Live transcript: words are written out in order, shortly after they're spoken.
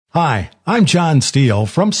Hi, I'm John Steele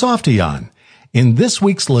from Softion. In this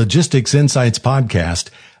week's Logistics Insights podcast,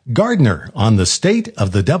 Gartner on the state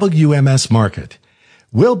of the WMS market.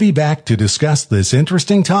 We'll be back to discuss this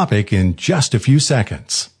interesting topic in just a few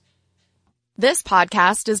seconds. This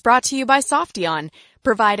podcast is brought to you by Softion,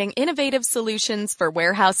 providing innovative solutions for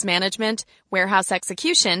warehouse management, warehouse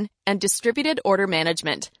execution, and distributed order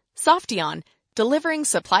management. Softion, delivering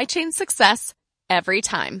supply chain success every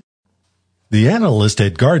time. The analysts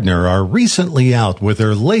at Gartner are recently out with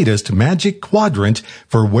their latest Magic Quadrant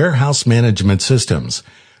for warehouse management systems,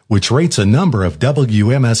 which rates a number of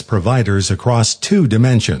WMS providers across two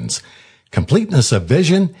dimensions: completeness of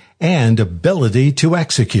vision and ability to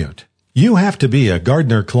execute. You have to be a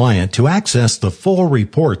Gartner client to access the full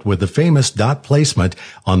report with the famous dot placement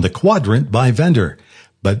on the quadrant by vendor,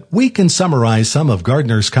 but we can summarize some of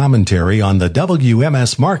Gartner's commentary on the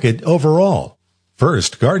WMS market overall.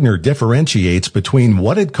 First, Gartner differentiates between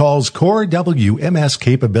what it calls core WMS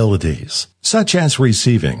capabilities, such as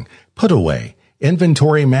receiving, put away,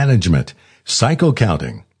 inventory management, cycle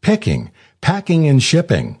counting, picking, packing and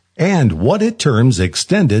shipping, and what it terms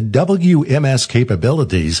extended WMS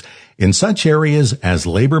capabilities in such areas as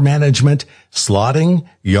labor management, slotting,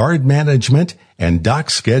 yard management, and dock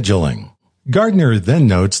scheduling. Gartner then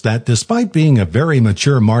notes that despite being a very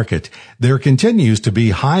mature market, there continues to be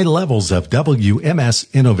high levels of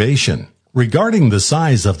WMS innovation. Regarding the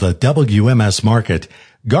size of the WMS market,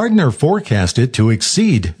 Gartner forecast it to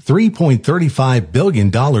exceed $3.35 billion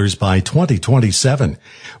by 2027,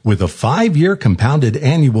 with a 5-year compounded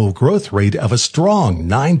annual growth rate of a strong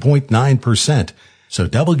 9.9%, so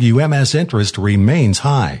WMS interest remains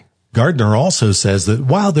high. Gartner also says that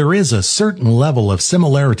while there is a certain level of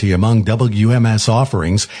similarity among WMS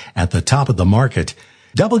offerings at the top of the market,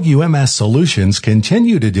 WMS solutions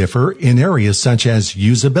continue to differ in areas such as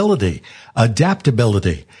usability,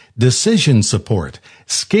 adaptability, decision support,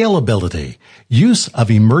 scalability, use of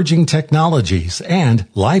emerging technologies, and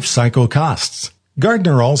life cycle costs.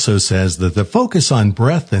 Gartner also says that the focus on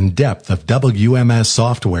breadth and depth of WMS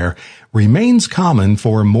software remains common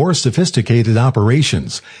for more sophisticated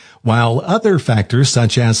operations, while other factors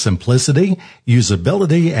such as simplicity,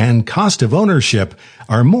 usability, and cost of ownership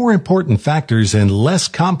are more important factors in less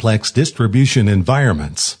complex distribution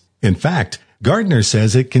environments. In fact, Gartner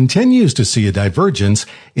says it continues to see a divergence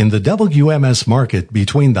in the WMS market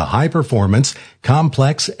between the high-performance,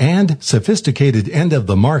 complex, and sophisticated end of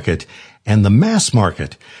the market and the mass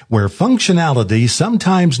market, where functionality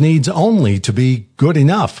sometimes needs only to be good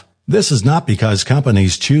enough. This is not because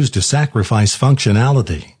companies choose to sacrifice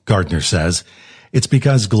functionality, Gartner says. It's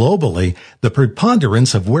because globally, the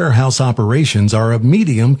preponderance of warehouse operations are of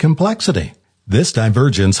medium complexity. This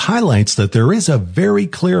divergence highlights that there is a very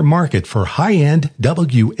clear market for high-end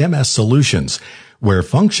WMS solutions, where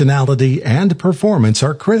functionality and performance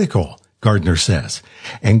are critical, Gartner says,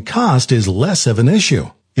 and cost is less of an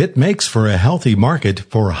issue. It makes for a healthy market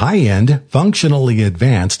for high-end, functionally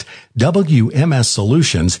advanced WMS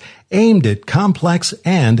solutions aimed at complex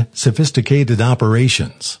and sophisticated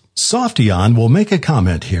operations. Softion will make a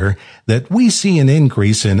comment here that we see an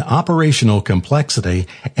increase in operational complexity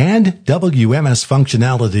and WMS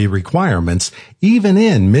functionality requirements even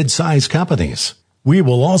in mid-size companies. We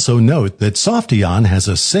will also note that Softion has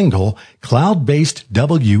a single cloud-based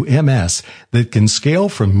WMS that can scale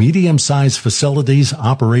from medium-sized facilities'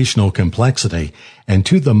 operational complexity and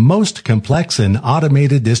to the most complex and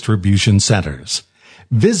automated distribution centers.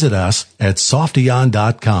 Visit us at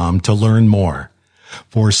Softion.com to learn more.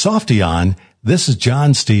 For Softion, this is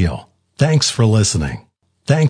John Steele. Thanks for listening.